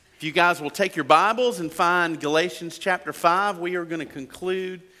If you guys will take your Bibles and find Galatians chapter 5, we are going to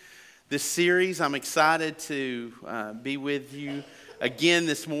conclude this series. I'm excited to be with you again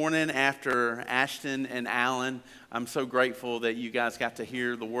this morning after Ashton and Alan. I'm so grateful that you guys got to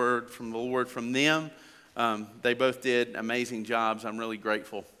hear the word from them. They both did amazing jobs. I'm really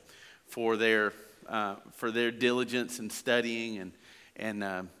grateful for their diligence in studying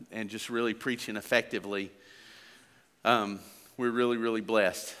and just really preaching effectively. We're really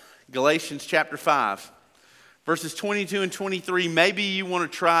blessed. Galatians chapter 5, verses 22 and 23. Maybe you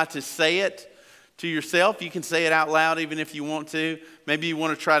want to try to say it to yourself. You can say it out loud even if you want to. Maybe you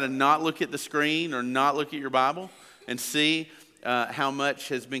want to try to not look at the screen or not look at your Bible and see how much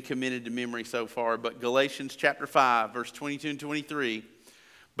has been committed to memory so far. But Galatians chapter 5, verse 22 and 23.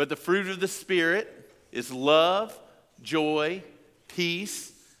 But the fruit of the Spirit is love, joy,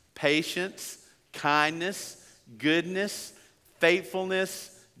 peace, patience, kindness, goodness, faithfulness,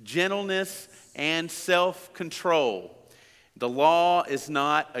 gentleness, and self-control. The law is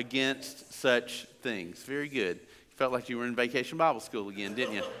not against such things. Very good. You felt like you were in Vacation Bible School again,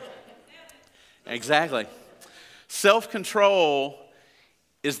 didn't you? Exactly. Self-control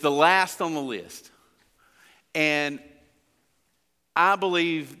is the last on the list. And I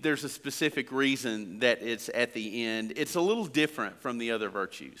believe there's a specific reason that it's at the end. It's a little different from the other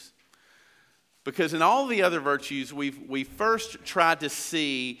virtues. Because in all the other virtues, we first tried to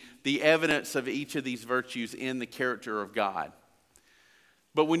see the evidence of each of these virtues in the character of God.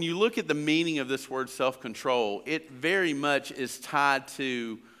 But when you look at the meaning of this word self-control, it very much is tied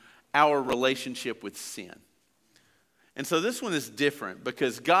to our relationship with sin. And so this one is different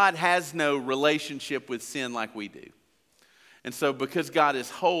because God has no relationship with sin like we do. And so because God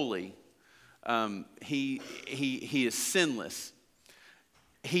is holy, he is sinless.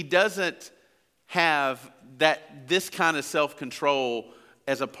 He doesn't have this kind of self-control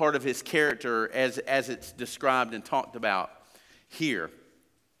as a part of his character as it's described and talked about here.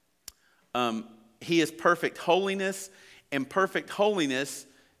 He is perfect holiness, and perfect holiness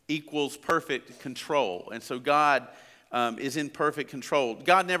equals perfect control. And so God is in perfect control.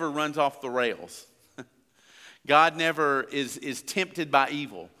 God never runs off the rails. God never is tempted by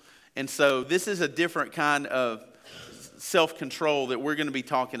evil. And so this is a different kind of self-control that we're going to be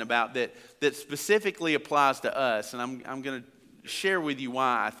talking about that specifically applies to us. And I'm going to share with you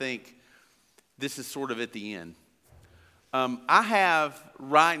why I think this is sort of at the end. I have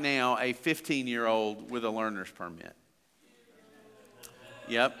right now a 15-year-old with a learner's permit.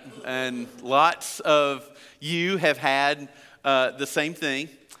 Yep. And lots of you have had the same thing.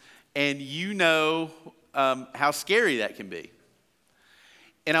 And you know how scary that can be.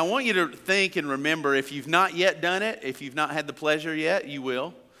 And I want you to think and remember, if you've not yet done it, if you've not had the pleasure yet, you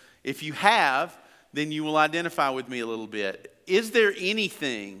will. If you have, then you will identify with me a little bit. Is there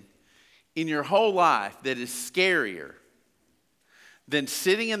anything in your whole life that is scarier than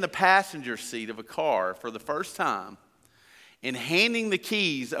sitting in the passenger seat of a car for the first time and handing the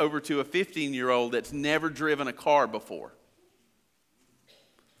keys over to a 15-year-old that's never driven a car before?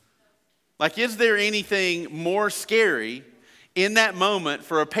 Like, is there anything more scary in that moment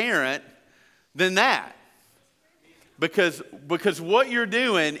for a parent than that? Because what you're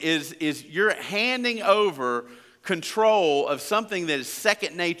doing is you're handing over control of something that is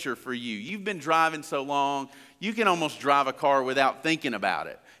second nature for you. You've been driving so long, you can almost drive a car without thinking about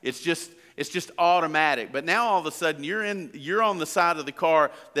it. It's just automatic. But now all of a sudden you're on the side of the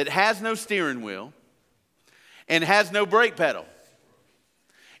car that has no steering wheel and has no brake pedal.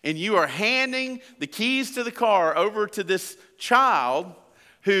 And you are handing the keys to the car over to this child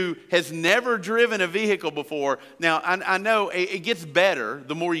who has never driven a vehicle before. Now, I know it gets better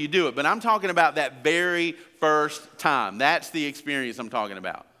the more you do it, but I'm talking about that very first time. That's the experience I'm talking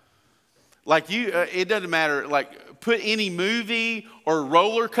about. Like it doesn't matter, like put any movie or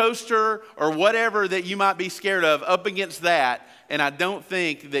roller coaster or whatever that you might be scared of up against that, and I don't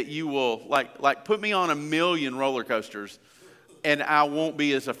think that you will, like put me on 1,000,000 roller coasters, and I won't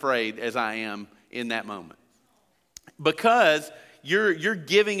be as afraid as I am in that moment. Because you're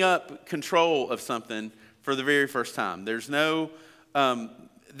giving up control of something for the very first time. There's no,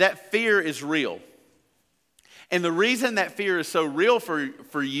 that fear is real. And the reason that fear is so real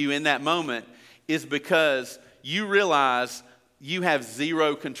for you in that moment is because you realize you have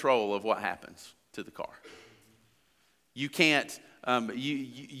zero control of what happens to the car. You can't,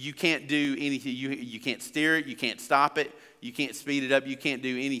 you can't do anything. You can't steer it. You can't stop it. You can't speed it up. You can't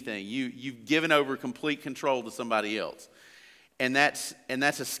do anything. You've given over complete control to somebody else. And that's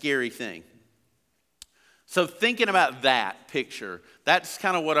a scary thing. So thinking about that picture, that's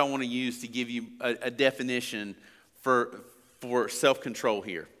kind of what I want to use to give you a definition for self-control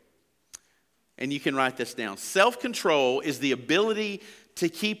here. And you can write this down. Self-control is the ability to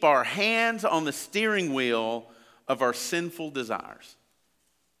keep our hands on the steering wheel of our sinful desires.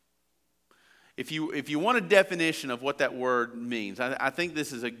 If you want a definition of what that word means, I think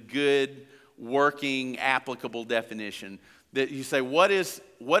this is a good, working, applicable definition. That you say, what is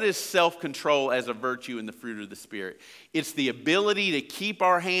self-control as a virtue in the fruit of the Spirit? It's the ability to keep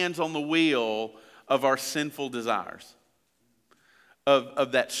our hands on the wheel of our sinful desires.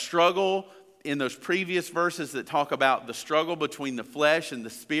 Of that struggle in those previous verses that talk about the struggle between the flesh and the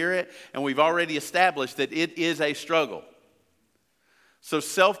spirit. And we've already established that it is a struggle. So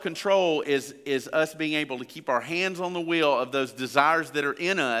self-control is us being able to keep our hands on the wheel of those desires that are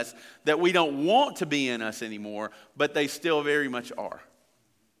in us that we don't want to be in us anymore, but they still very much are.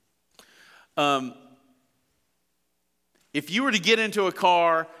 If you were to get into a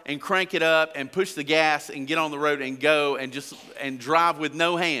car and crank it up and push the gas and get on the road and go and drive with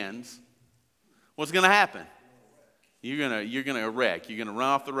no hands, what's going to happen? You're going to wreck. You're going to run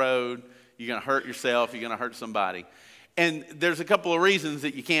off the road. You're going to hurt yourself. You're going to hurt somebody. And there's a couple of reasons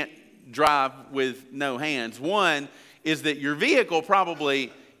that you can't drive with no hands. One is that your vehicle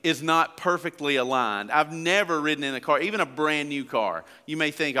probably is not perfectly aligned. I've never ridden in a car, even a brand new car. You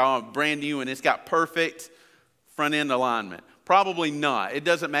may think, oh, brand new and it's got perfect front end alignment. Probably not. It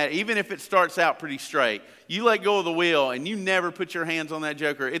doesn't matter. Even if it starts out pretty straight, you let go of the wheel and you never put your hands on that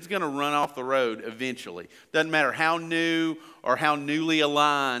joker, it's going to run off the road eventually. Doesn't matter how new or how newly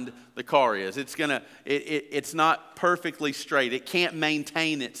aligned the car is. It's not perfectly straight. It can't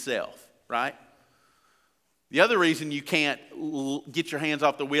maintain itself, right? The other reason you can't get your hands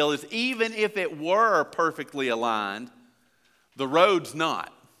off the wheel is even if it were perfectly aligned, the road's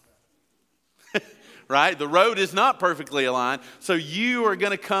not. Right? The road is not perfectly aligned, so you are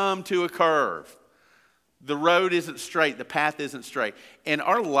going to come to a curve. The road isn't straight. The path isn't straight. And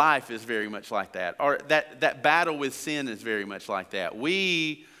our life is very much like that. That battle with sin is very much like that.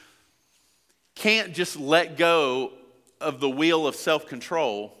 We can't just let go of the wheel of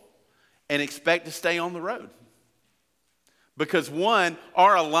self-control and expect to stay on the road. Because one,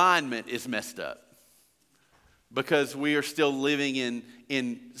 our alignment is messed up. Because we are still living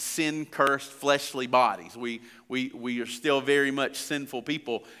in sin-cursed fleshly bodies. We are still very much sinful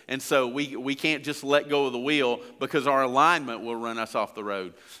people. And so we can't just let go of the wheel because our alignment will run us off the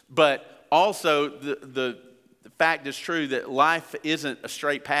road. But also the fact is true that life isn't a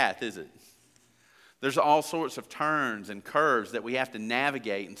straight path, is it? There's all sorts of turns and curves that we have to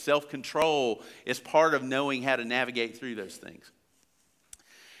navigate. And self-control is part of knowing how to navigate through those things.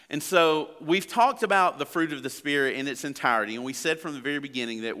 And so we've talked about the fruit of the Spirit in its entirety, and we said from the very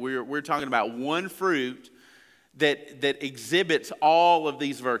beginning that we're talking about one fruit that exhibits all of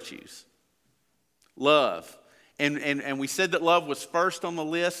these virtues. Love. And we said that love was first on the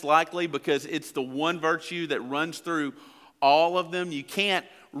list, likely because it's the one virtue that runs through all of them. You can't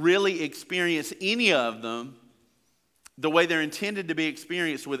really experience any of them the way they're intended to be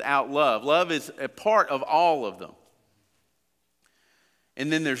experienced without love. Love is a part of all of them.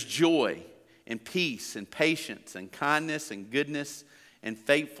 And then there's joy and peace and patience and kindness and goodness and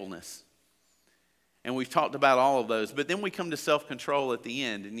faithfulness. And we've talked about all of those. But then we come to self-control at the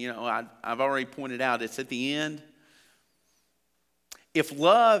end. And, I've already pointed out it's at the end. If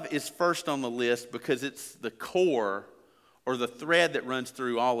love is first on the list because it's the core or the thread that runs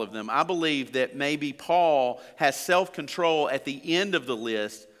through all of them, I believe that maybe Paul has self-control at the end of the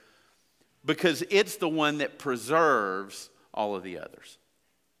list because it's the one that preserves all of the others.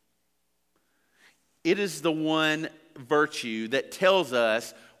 It is the one virtue that tells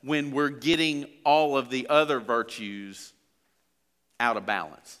us when we're getting all of the other virtues out of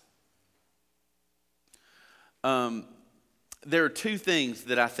balance. There are two things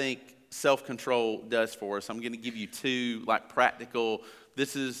that I think self-control does for us. I'm going to give you two practical,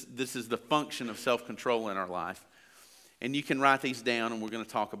 this is the function of self-control in our life. And you can write these down and we're going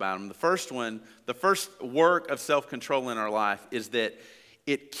to talk about them. The first work of self-control in our life is that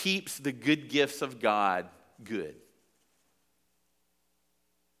it keeps the good gifts of God good.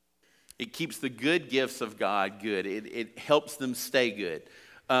 It keeps the good gifts of God good. It helps them stay good.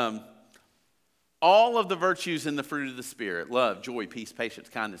 All of the virtues in the fruit of the Spirit, love, joy, peace, patience,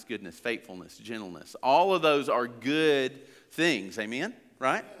 kindness, goodness, faithfulness, gentleness, all of those are good things. Amen?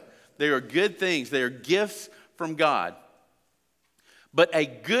 Right? They are good things. They are gifts from God. But a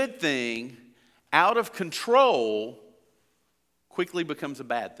good thing out of control quickly becomes a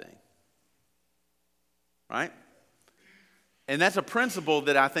bad thing. Right? And that's a principle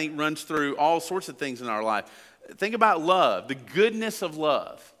that I think runs through all sorts of things in our life. Think about love, the goodness of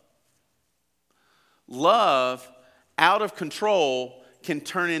love. Love out of control can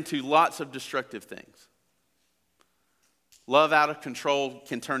turn into lots of destructive things. Love out of control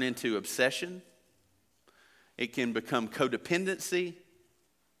can turn into obsession. It can become codependency.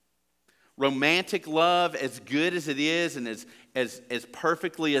 Romantic love, as good as it is and as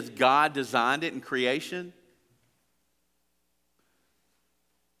perfectly as God designed it in creation,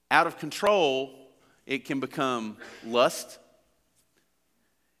 out of control, it can become lust.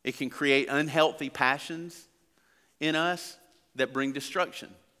 It can create unhealthy passions in us that bring destruction.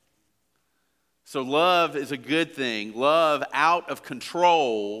 So love is a good thing. Love out of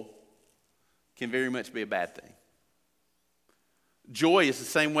control can very much be a bad thing. Joy is the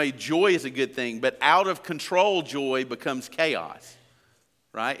same way. Joy is a good thing, but out of control joy becomes chaos,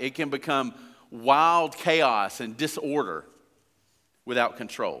 right? It can become wild chaos and disorder without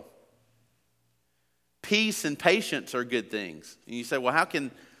control. Peace and patience are good things. And you say, well, how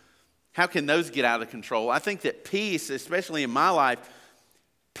can those get out of control? I think that peace, especially in my life,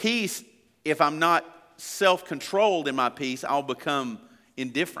 peace, if I'm not self-controlled in my peace, I'll become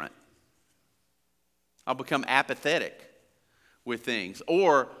indifferent. I'll become apathetic with things,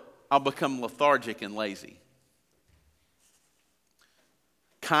 or I'll become lethargic and lazy.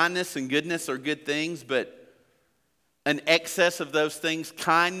 Kindness and goodness are good things, but an excess of those things,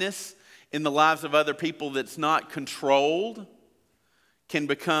 kindness in the lives of other people that's not controlled, can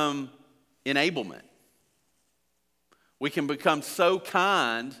become enablement. We can become so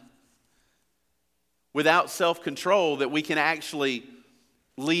kind without self-control that we can actually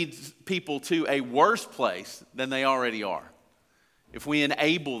lead people to a worse place than they already are. If we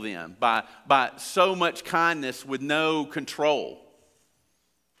enable them by so much kindness with no control.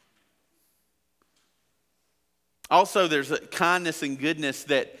 Also, there's a kindness and goodness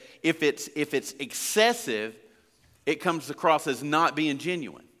that if it's excessive, it comes across as not being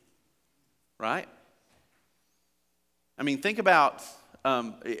genuine. Right? I mean, think about,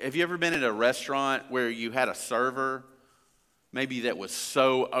 have you ever been at a restaurant where you had a server, maybe that was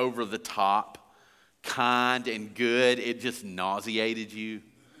so over the top, kind and good, it just nauseated you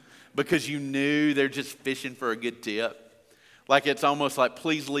because you knew they're just fishing for a good tip. Like it's almost like,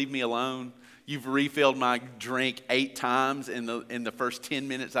 please leave me alone. You've refilled my drink 8 times in the first 10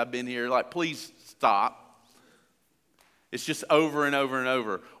 minutes I've been here. Like, please stop. It's just over and over and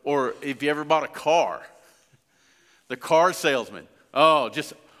over. Or if you ever bought a car, the car salesman,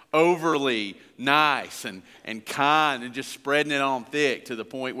 just overly nice and kind and just spreading it on thick to the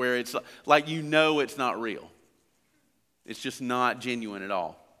point where it's like it's not real. It's just not genuine at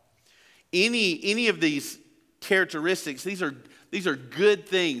all. Any of these characteristics, these are good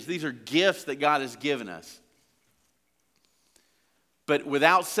things. These are gifts that God has given us. But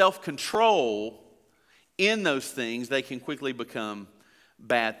without self-control in those things, they can quickly become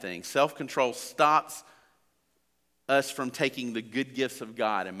bad things. Self-control stops us from taking the good gifts of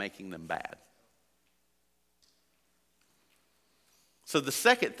God and making them bad. So the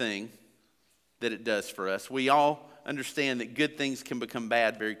second thing that it does for us, we all understand that good things can become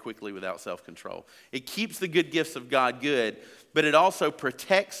bad very quickly without self-control. It keeps the good gifts of God good, but it also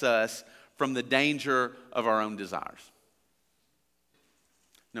protects us from the danger of our own desires.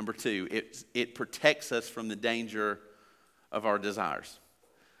 Number 2, it protects us from the danger of our desires.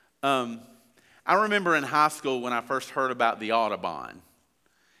 I remember in high school when I first heard about the Autobahn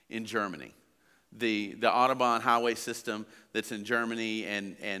in Germany. The Autobahn highway system that's in Germany.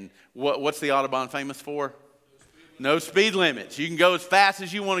 And what's the Autobahn famous for? No speed limits. You can go as fast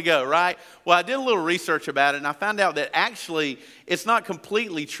as you want to go, right? Well, I did a little research about it, and I found out that actually it's not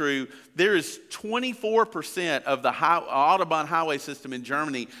completely true. There is 24% of the Autobahn highway system in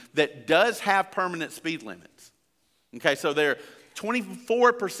Germany that does have permanent speed limits. Okay, so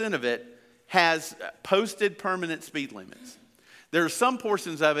 24% of it has posted permanent speed limits. There are some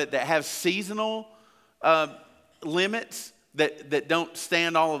portions of it that have seasonal limits that don't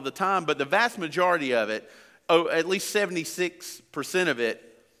stand all of the time, but the vast majority of it, at least 76% of it,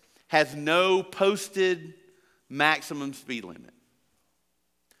 has no posted maximum speed limit.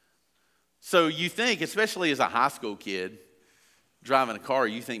 So you think, especially as a high school kid driving a car,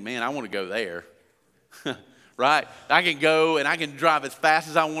 you think, man, I want to go there. Right? I can go and I can drive as fast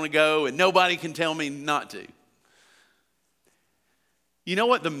as I want to go and nobody can tell me not to. You know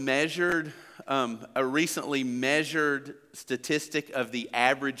what a recently measured statistic of the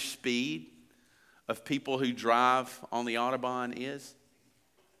average speed of people who drive on the Autobahn is?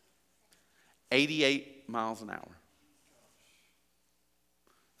 88 miles an hour.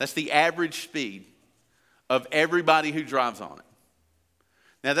 That's the average speed of everybody who drives on it.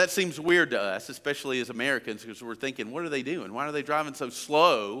 Now that seems weird to us, especially as Americans, because we're thinking, what are they doing? Why are they driving so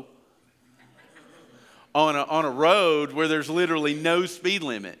slow on a road where there's literally no speed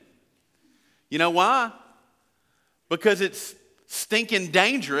limit. You know why? Because it's stinking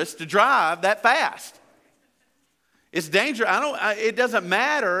dangerous to drive that fast. It's dangerous. It doesn't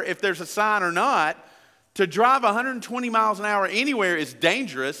matter if there's a sign or not. To drive 120 miles an hour anywhere is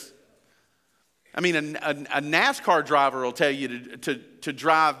dangerous. I mean, a NASCAR driver will tell you to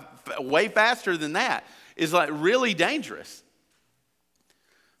drive way faster than that is like really dangerous.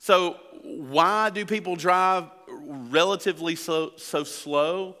 So why do people drive relatively so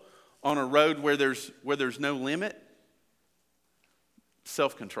slow on a road where there's no limit?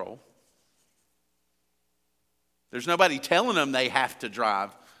 Self-control. There's nobody telling them they have to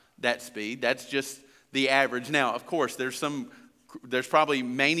drive that speed. That's just the average. Now, of course, there's probably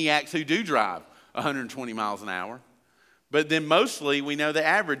maniacs who do drive 120 miles an hour. But then mostly we know the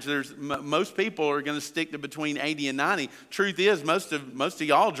average. Most people are going to stick to between 80 and 90. Truth is, most of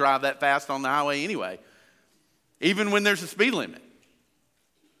y'all drive that fast on the highway anyway, even when there's a speed limit.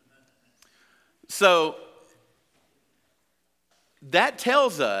 So that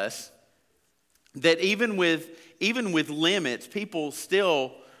tells us that even with limits, people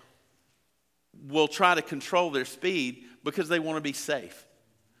still will try to control their speed because they want to be safe.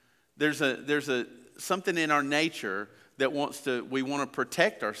 There's something in our nature that we want to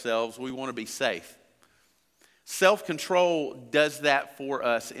protect ourselves. We want to be safe. Self-control does that for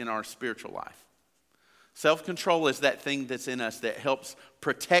us in our spiritual life. Self-control is that thing that's in us that helps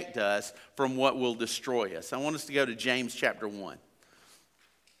protect us from what will destroy us. I want us to go to James chapter 1.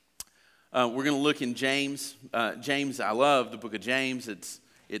 We're going to look in James. James, I love the book of James.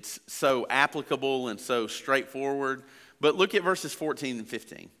 It's so applicable and so straightforward. But look at verses 14 and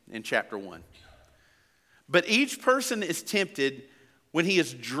 15 in chapter 1. But each person is tempted when he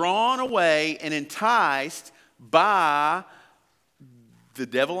is drawn away and enticed by the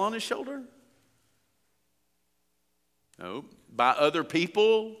devil on his shoulder? No. By other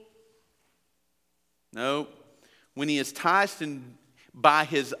people? No. When he is enticed by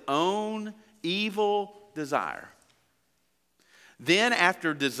his own evil desire. Then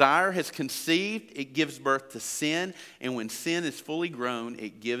after desire has conceived, it gives birth to sin. And when sin is fully grown,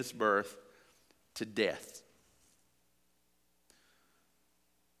 it gives birth to death.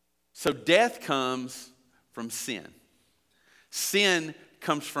 So death comes from sin. Sin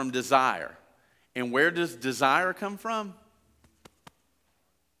comes from desire. And where does desire come from?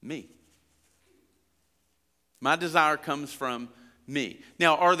 Me. My desire comes from me.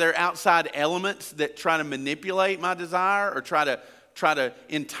 Now, are there outside elements that try to manipulate my desire or try to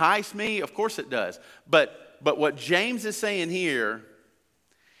entice me? Of course it does. But what James is saying here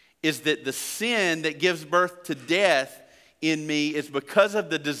is that the sin that gives birth to death in me is because of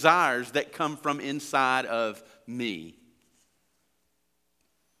the desires that come from inside of me.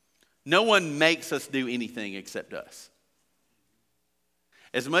 No one makes us do anything except us.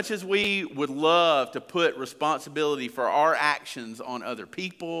 As much as we would love to put responsibility for our actions on other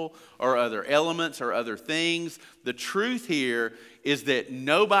people or other elements or other things, the truth here is that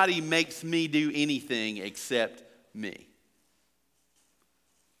nobody makes me do anything except me.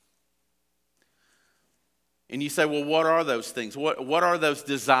 And you say, well, what are those things? What are those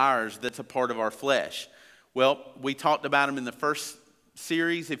desires that's a part of our flesh? Well, we talked about them in the first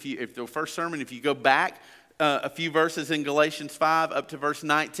series. If the first sermon, if you go back a few verses in Galatians 5 up to verse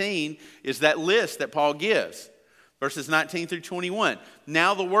 19, is that list that Paul gives. Verses 19 through 21.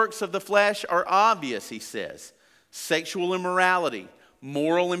 Now the works of the flesh are obvious, he says. Sexual immorality,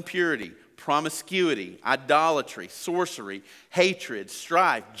 moral impurity, promiscuity, idolatry, sorcery, hatred,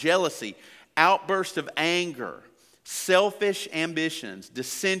 strife, jealousy, outburst of anger, selfish ambitions,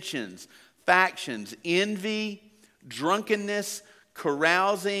 dissensions, factions, envy, drunkenness,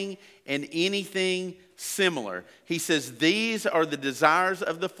 carousing, and anything similar. He says these are the desires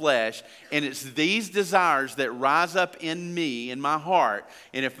of the flesh, and it's these desires that rise up in me, in my heart.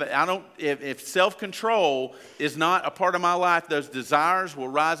 And if self-control is not a part of my life, those desires will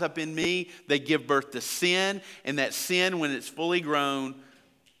rise up in me. They give birth to sin, and that sin, when it's fully grown,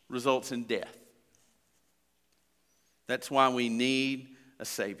 results in death. That's why we need a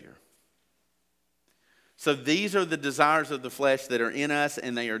Savior. So these are the desires of the flesh that are in us,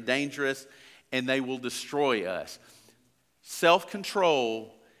 and they are dangerous, and they will destroy us.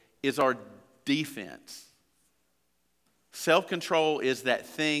 Self-control is our defense. Self-control is that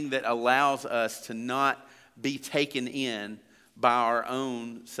thing that allows us to not be taken in by our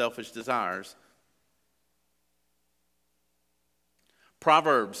own selfish desires.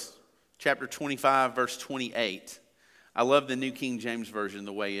 Proverbs chapter 25, verse 28. I love the New King James Version,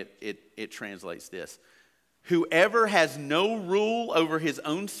 the way it translates this. Whoever has no rule over his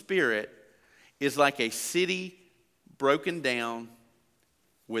own spirit is like a city broken down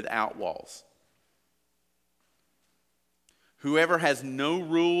without walls. Whoever has no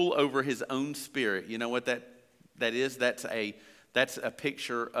rule over his own spirit, you know what that is? That's a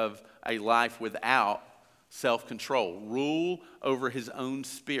picture of a life without self-control. Rule over his own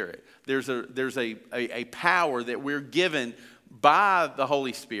spirit. There's a power that we're given by the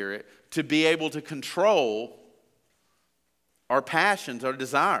Holy Spirit to be able to control our passions, our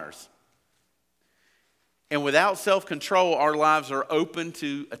desires. And without self-control, our lives are open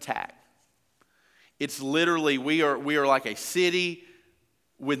to attack. It's literally, we are like a city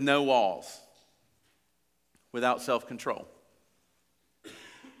with no walls, without self-control.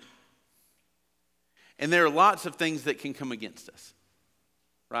 And there are lots of things that can come against us,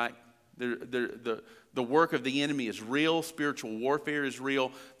 right? The work of the enemy is real. Spiritual warfare is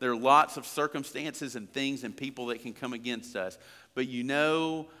real. There are lots of circumstances and things and people that can come against us. But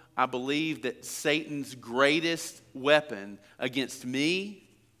I believe that Satan's greatest weapon against me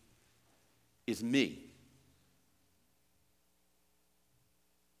is me.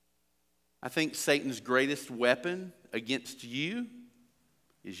 I think Satan's greatest weapon against you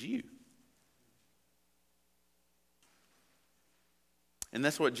is you. And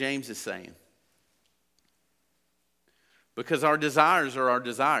that's what James is saying. Because our desires are our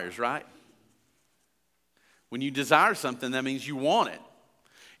desires, right? When you desire something, that means you want it.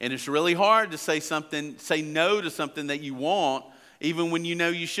 And it's really hard to say no to something that you want, even when you know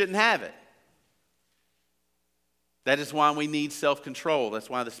you shouldn't have it. That is why we need self-control. That's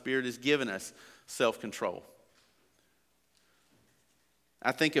why the Spirit has given us self-control.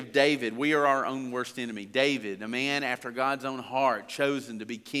 I think of David. We are our own worst enemy. David, a man after God's own heart, chosen to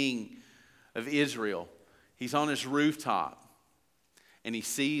be king of Israel. He's on his rooftop, and he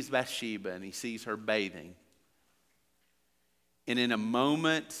sees Bathsheba, and he sees her bathing. And in a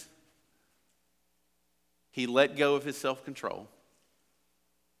moment, he let go of his self-control.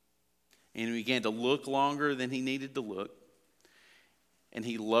 And he began to look longer than he needed to look. And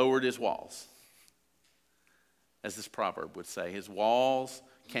he lowered his walls. As this proverb would say, his walls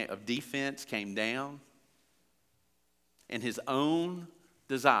of defense came down. And his own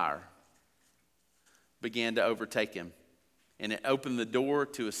desire began to overtake him. And it opened the door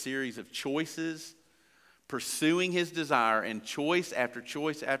to a series of choices, pursuing his desire, and choice after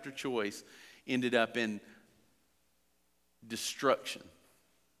choice after choice ended up in destruction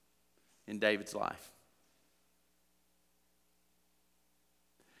in David's life.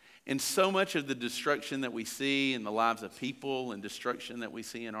 And so much of the destruction that we see in the lives of people and destruction that we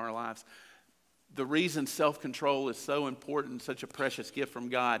see in our lives, the reason self-control is so important, such a precious gift from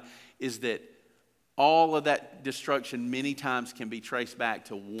God, is that all of that destruction many times can be traced back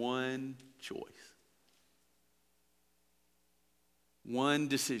to one choice. One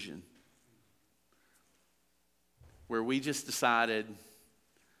decision where we just decided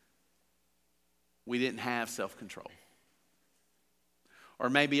we didn't have self-control. Or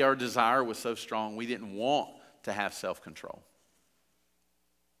maybe our desire was so strong we didn't want to have self-control.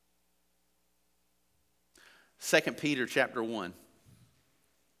 2 Peter chapter 1.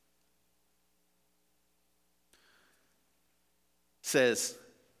 Says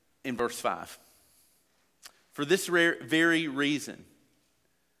in verse 5, "For this very reason,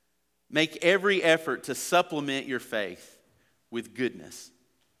 make every effort to supplement your faith with goodness.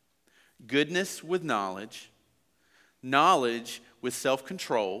 Goodness with knowledge. Knowledge with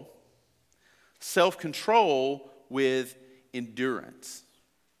self-control. Self-control with endurance.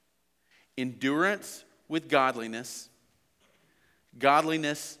 Endurance with godliness.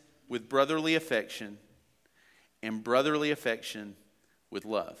 Godliness with brotherly affection. And brotherly affection with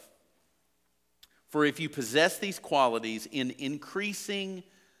love. For if you possess these qualities in increasing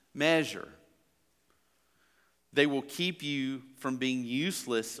measure, they will keep you from being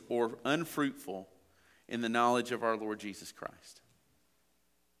useless or unfruitful in the knowledge of our Lord Jesus Christ."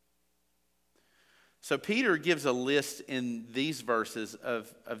 So Peter gives a list in these verses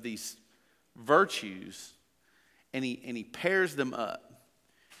of these virtues, and he pairs them up.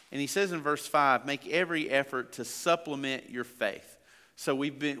 And he says in verse 5, make every effort to supplement your faith. So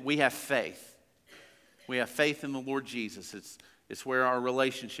we have faith. We have faith in the Lord Jesus. It's where our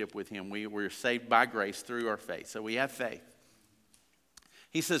relationship with him, we're saved by grace through our faith. So we have faith.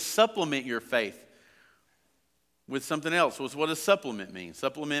 He says supplement your faith with something else. Well, what does supplement mean?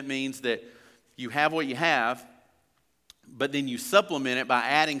 Supplement means that you have what you have, but then you supplement it by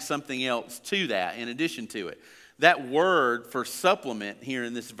adding something else to that in addition to it. That word for supplement here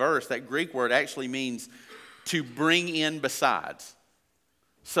in this verse, that Greek word actually means to bring in besides.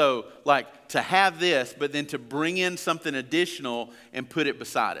 So like to have this, but then to bring in something additional and put it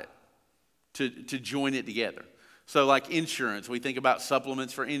beside it. to join it together. So like insurance, we think about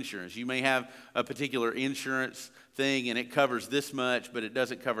supplements for insurance. You may have a particular insurance thing and it covers this much, but it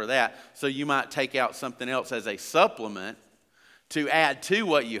doesn't cover that. So you might take out something else as a supplement to add to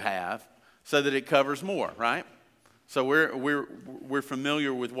what you have so that it covers more, right? So we're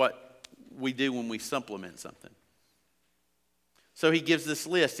familiar with what we do when we supplement something. So he gives this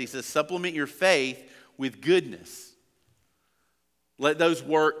list. He says, supplement your faith with goodness. Let those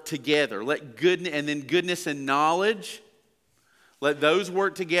work together. Let goodness, and then goodness and knowledge. Let those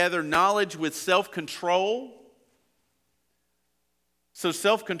work together. Knowledge with self-control. So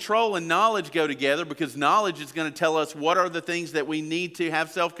self-control and knowledge go together because knowledge is going to tell us what are the things that we need to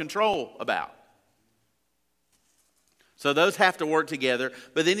have self-control about. So those have to work together.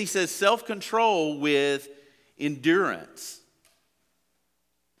 But then he says self-control with endurance.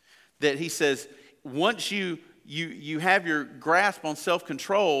 That he says once you have your grasp on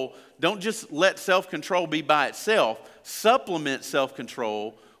self-control, don't just let self-control be by itself. Supplement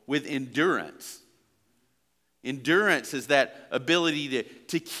self-control with endurance. Endurance is that ability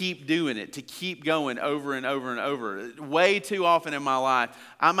to keep doing it, to keep going over and over and over. Way too often in my life,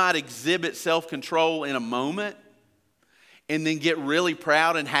 I might exhibit self-control in a moment and then get really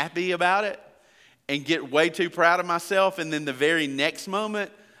proud and happy about it and get way too proud of myself. And then the very next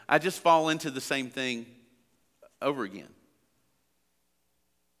moment, I just fall into the same thing over again.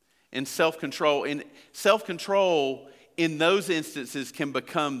 And self-control in those instances can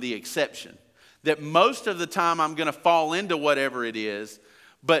become the exception. That most of the time I'm going to fall into whatever it is,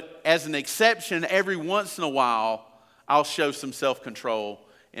 but as an exception, every once in a while, I'll show some self-control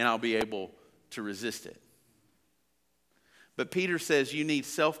and I'll be able to resist it. But Peter says you need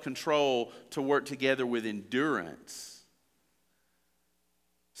self-control to work together with endurance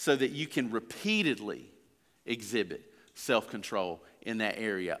so that you can repeatedly exhibit self-control in that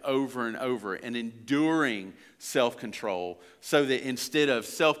area over and over, and enduring self-control so that instead of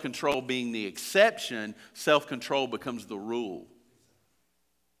self-control being the exception, self-control becomes the rule.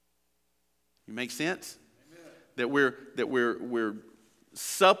 You make sense? Amen. That we're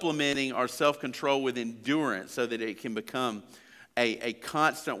supplementing our self-control with endurance so that it can become a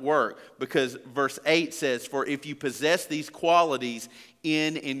constant work. Because verse 8 says, for if you possess these qualities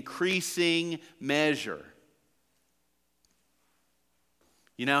in increasing measure.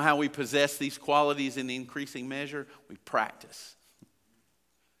 You know how we possess these qualities in increasing measure? We practice.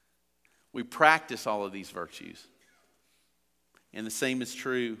 We practice all of these virtues. And the same is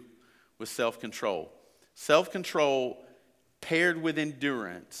true with self-control. Self-control paired with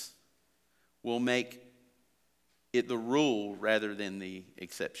endurance will make it the rule rather than the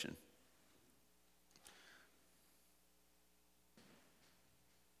exception.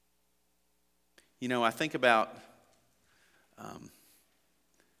 You know, I think about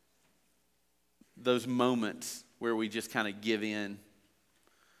those moments where we just kind of give in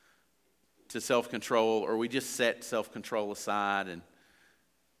to self-control, or we just set self-control aside and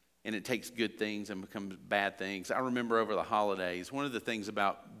it takes good things and becomes bad things. I remember over the holidays, one of the things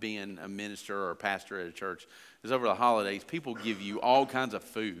about being a minister or a pastor at a church is over the holidays, people give you all kinds of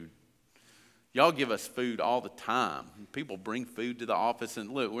food. Y'all give us food all the time. People bring food to the office, and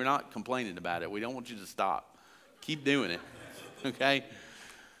look, we're not complaining about it. We don't want you to stop. Keep doing it, okay?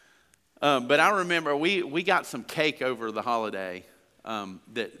 But I remember we got some cake over the holiday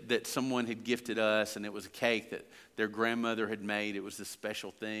that someone had gifted us, and it was a cake that their grandmother had made. It was this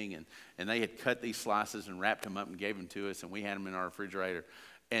special thing, and they had cut these slices and wrapped them up and gave them to us, and we had them in our refrigerator.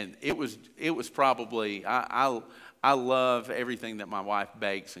 And it was probably, I love everything that my wife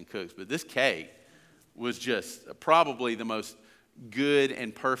bakes and cooks, but this cake was just probably the most good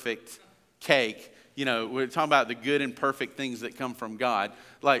and perfect cake. You know, we're talking about the good and perfect things that come from God.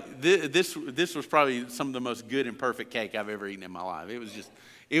 Like this was probably some of the most good and perfect cake I've ever eaten in my life.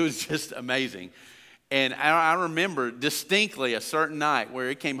 It was just amazing. And I remember distinctly a certain night where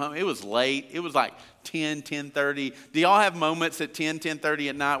it came home. It was late. It was like 10:30. Do y'all have moments at 10:30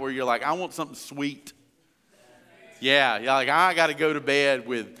 at night where you're like, I want something sweet? Yeah, you're like, I got to go to bed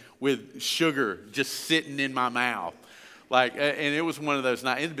with sugar just sitting in my mouth. Like, and it was one of those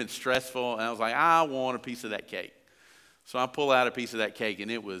nights. It had been stressful, and I was like, I want a piece of that cake. So I pull out a piece of that cake,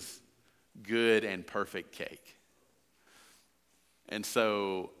 and it was good and perfect cake. And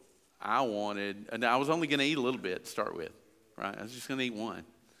so I was only going to eat a little bit to start with, right? I was just going to eat one.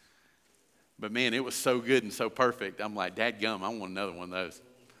 But man, it was so good and so perfect. I'm like, dadgum, I want another one of those.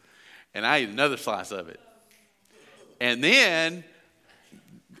 And I ate another slice of it. And then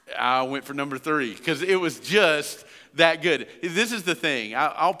I went for number 3 because it was just that good. This is the thing.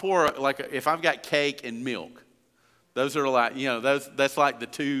 I'll pour, like, if I've got cake and milk, those are like, you know, that's like the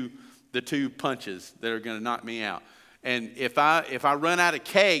two the 2 punches that are going to knock me out. And if I run out of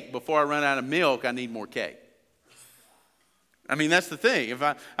cake before I run out of milk, I need more cake. I mean, that's the thing. If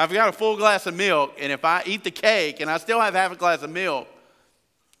I've got a full glass of milk, and if I eat the cake and I still have half a glass of milk,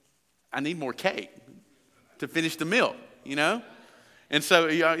 I need more cake to finish the milk, you know? And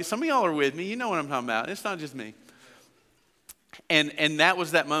so some of y'all are with me. You know what I'm talking about. It's not just me. And that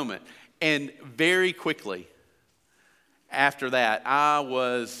was that moment. And very quickly after that, I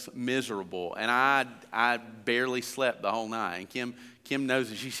was miserable. And I barely slept the whole night. And Kim knows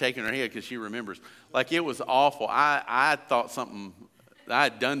that she's shaking her head because she remembers. Like, it was awful. I thought I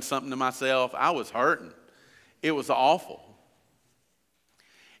had done something to myself. I was hurting. It was awful.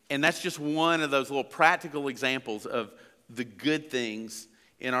 And that's just one of those little practical examples of the good things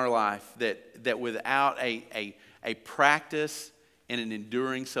in our life that without a practice and an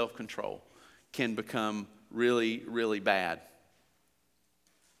enduring self-control can become really, really bad.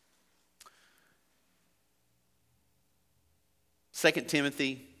 Second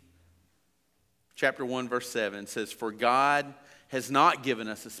Timothy chapter 1, verse 7 says, "For God has not given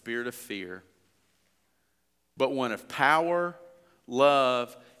us a spirit of fear, but one of power,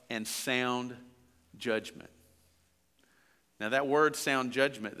 love, and sound judgment." Now that word sound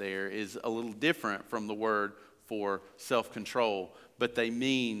judgment there is a little different from the word for self-control, but they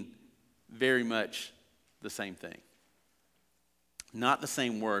mean very much the same thing. Not the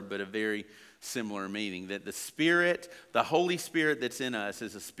same word, but a very similar meaning. That the Spirit, the Holy Spirit that's in us,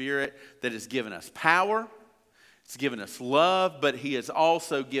 is a Spirit that has given us power, it's given us love, but He has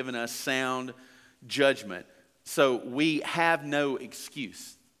also given us sound judgment. So we have no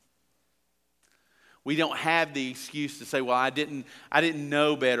excuse. We don't have the excuse to say, well, I didn't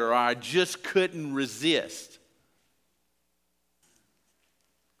know better, or I just couldn't resist.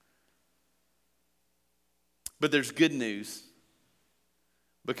 But there's good news,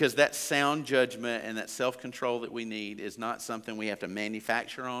 because that sound judgment and that self-control that we need is not something we have to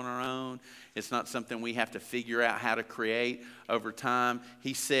manufacture on our own. It's not something we have to figure out how to create over time.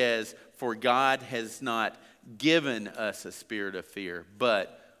 He says, "For God has not given us a spirit of fear,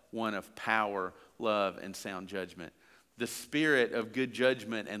 but one of power, love, and sound judgment." The spirit of good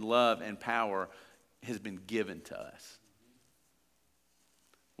judgment and love and power has been given to us.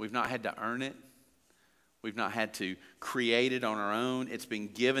 We've not had to earn it. We've not had to create it on our own. It's been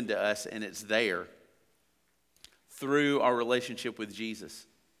given to us, and it's there through our relationship with Jesus.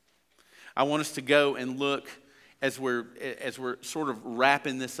 I want us to go and look as we're sort of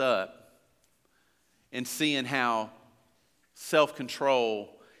wrapping this up and seeing how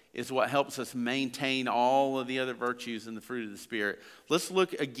self-control is what helps us maintain all of the other virtues and the fruit of the Spirit. Let's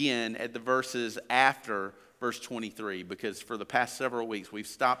look again at the verses after verse 23, because for the past several weeks we've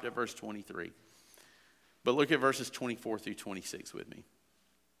stopped at verse 23. But look at verses 24 through 26 with me.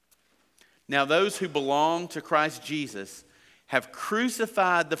 "Now those who belong to Christ Jesus have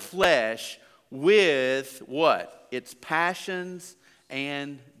crucified the flesh with" what? "Its passions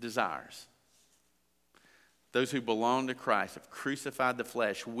and desires." Those who belong to Christ have crucified the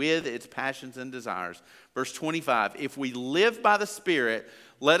flesh with its passions and desires. Verse 25, "If we live by the Spirit,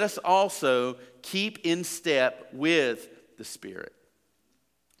 let us also keep in step with the Spirit.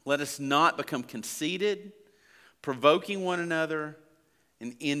 Let us not become conceited, provoking one another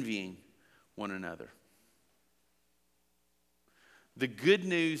and envying one another." The good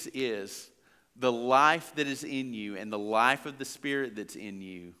news is the life that is in you and the life of the Spirit that's in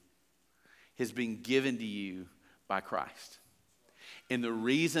you has been given to you by Christ. And the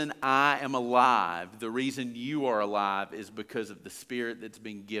reason I am alive, the reason you are alive, is because of the Spirit that's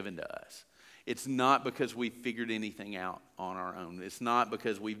been given to us. It's not because we've figured anything out on our own. It's not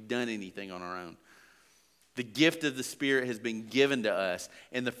because we've done anything on our own. The gift of the Spirit has been given to us,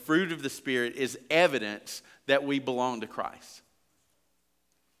 and the fruit of the Spirit is evidence that we belong to Christ.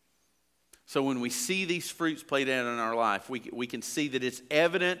 So when we see these fruits played out in our life, we can see that it's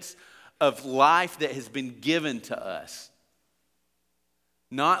evidence of life that has been given to us,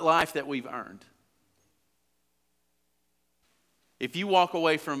 not life that we've earned. If you walk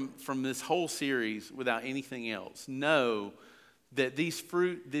away from this whole series without anything else, know that this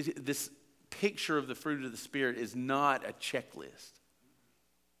picture of the fruit of the Spirit is not a checklist.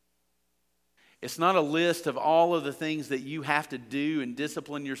 It's not a list of all of the things that you have to do and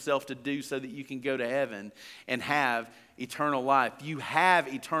discipline yourself to do so that you can go to heaven and have eternal life. You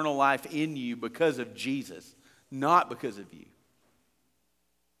have eternal life in you because of Jesus, not because of you.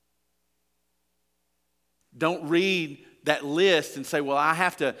 Don't read that list and say, well, I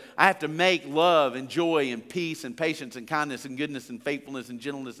have to make love and joy and peace and patience and kindness and goodness and faithfulness and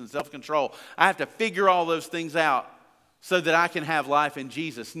gentleness and self-control. I have to figure all those things out so that I can have life in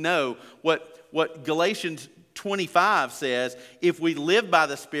Jesus. No, what Galatians 25 says, if we live by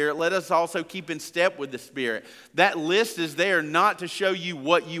the Spirit, let us also keep in step with the Spirit. That list is there not to show you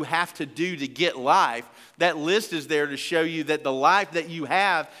what you have to do to get life. That list is there to show you that the life that you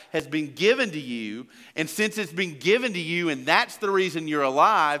have has been given to you. And since it's been given to you and that's the reason you're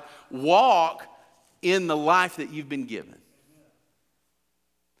alive, walk in the life that you've been given.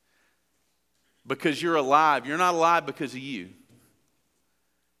 Because you're alive. You're not alive because of you.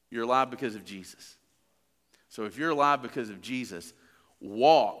 You're alive because of Jesus. So if you're alive because of Jesus,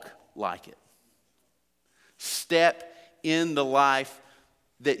 walk like it. Step in the life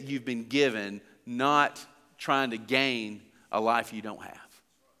that you've been given, not trying to gain a life you don't have.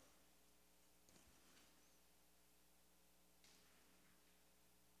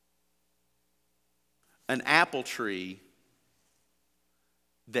 An apple tree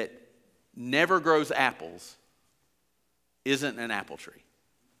that never grows apples isn't an apple tree.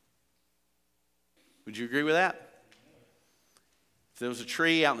 Would you agree with that? If there was a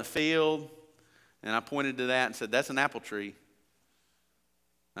tree out in the field and I pointed to that and said, that's an apple tree.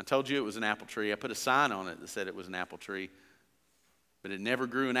 I told you it was an apple tree. I put a sign on it that said it was an apple tree, but it never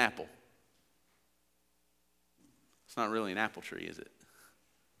grew an apple. It's not really an apple tree, is it?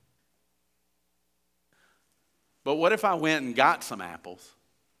 But what if I went and got some apples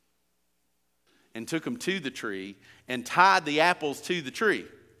and took them to the tree and tied the apples to the tree?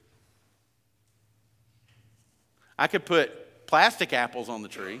 I could put plastic apples on the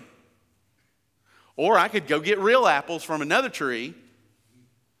tree, or I could go get real apples from another tree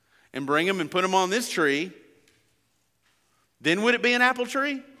and bring them and put them on this tree. Then would it be an apple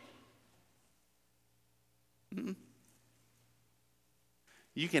tree? Mm-mm.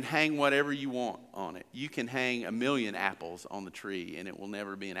 You can hang whatever you want on it. You can hang 1,000,000 apples on the tree and it will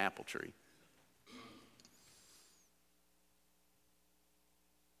never be an apple tree.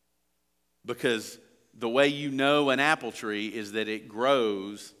 Because the way you know an apple tree is that it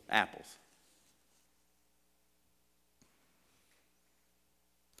grows apples.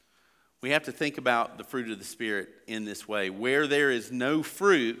 We have to think about the fruit of the Spirit in this way. Where there is no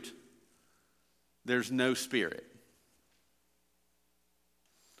fruit, there's no Spirit.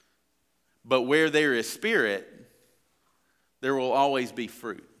 But where there is Spirit, there will always be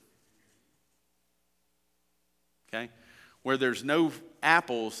fruit. Okay? Where there's no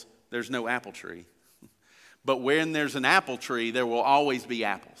apples, there's no apple tree. But when there's an apple tree, there will always be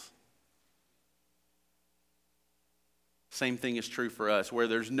apples. Same thing is true for us. Where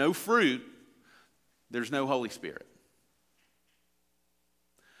there's no fruit, there's no Holy Spirit.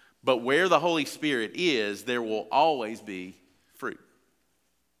 But where the Holy Spirit is, there will always be fruit.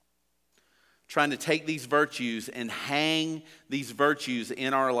 Trying to take these virtues and hang these virtues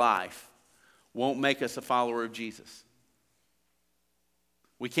in our life won't make us a follower of Jesus.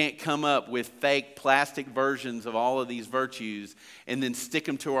 We can't come up with fake plastic versions of all of these virtues and then stick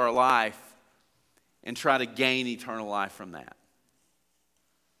them to our life and try to gain eternal life from that.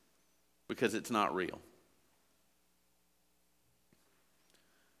 Because it's not real.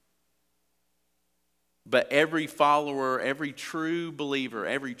 But every follower, every true believer,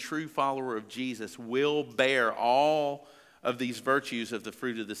 every true follower of Jesus will bear all of these virtues of the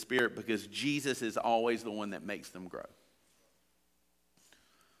fruit of the Spirit because Jesus is always the one that makes them grow.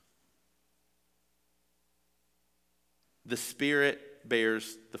 The Spirit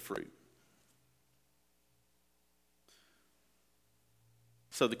bears the fruit.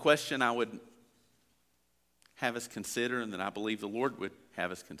 So the question I would have us consider, and that I believe the Lord would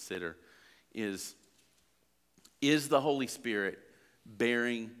have us consider, is the Holy Spirit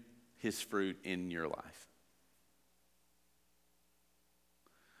bearing His fruit in your life?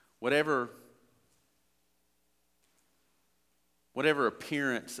 Whatever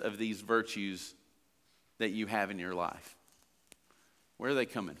appearance of these virtues that you have in your life, where are they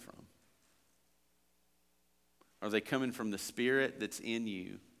coming from? Are they coming from the Spirit that's in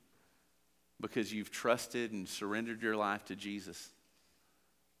you because you've trusted and surrendered your life to Jesus?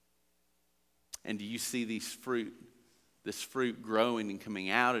 And do you see this fruit growing and coming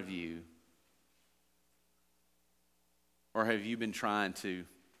out of you? Or have you been trying to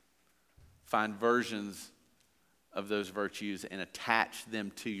find versions of those virtues and attach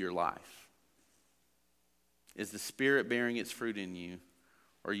them to your life? Is the Spirit bearing its fruit in you,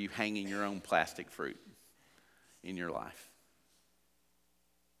 or are you hanging your own plastic fruit in your life?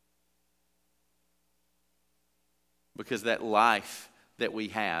 Because that life that we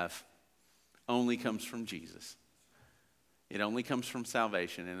have only comes from Jesus. It only comes from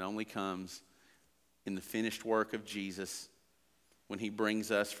salvation. It only comes in the finished work of Jesus when He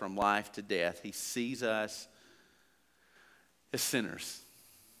brings us from life to death. He sees us as sinners,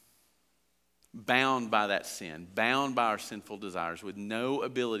 bound by that sin, bound by our sinful desires, with no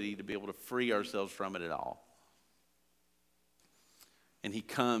ability to be able to free ourselves from it at all. And he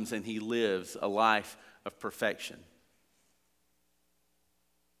comes and he lives a life of perfection.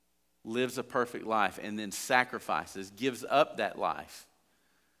 Lives a perfect life and then sacrifices, gives up that life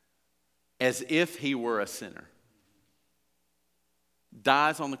as if he were a sinner.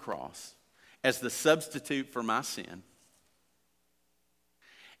 Dies on the cross as the substitute for my sin.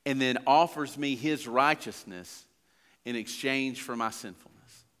 And then offers me his righteousness in exchange for my sinfulness.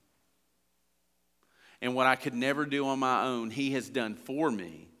 And what I could never do on my own, he has done for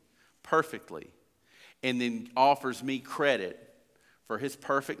me perfectly. And then offers me credit for his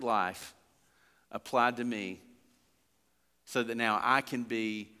perfect life applied to me, so that now I can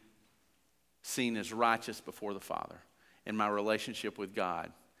be seen as righteous before the Father. And my relationship with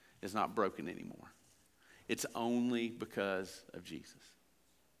God is not broken anymore. It's only because of Jesus.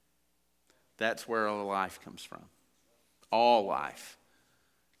 That's where all life comes from. All life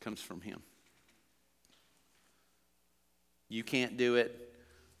comes from him. You can't do it.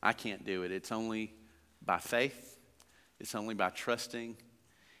 I can't do it. It's only by faith. It's only by trusting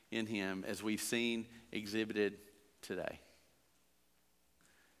in him, as we've seen exhibited today.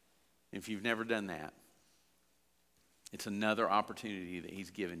 If you've never done that, it's another opportunity that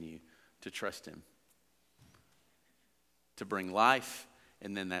he's given you to trust him. To bring life,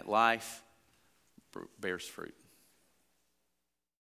 and then that life bears fruit.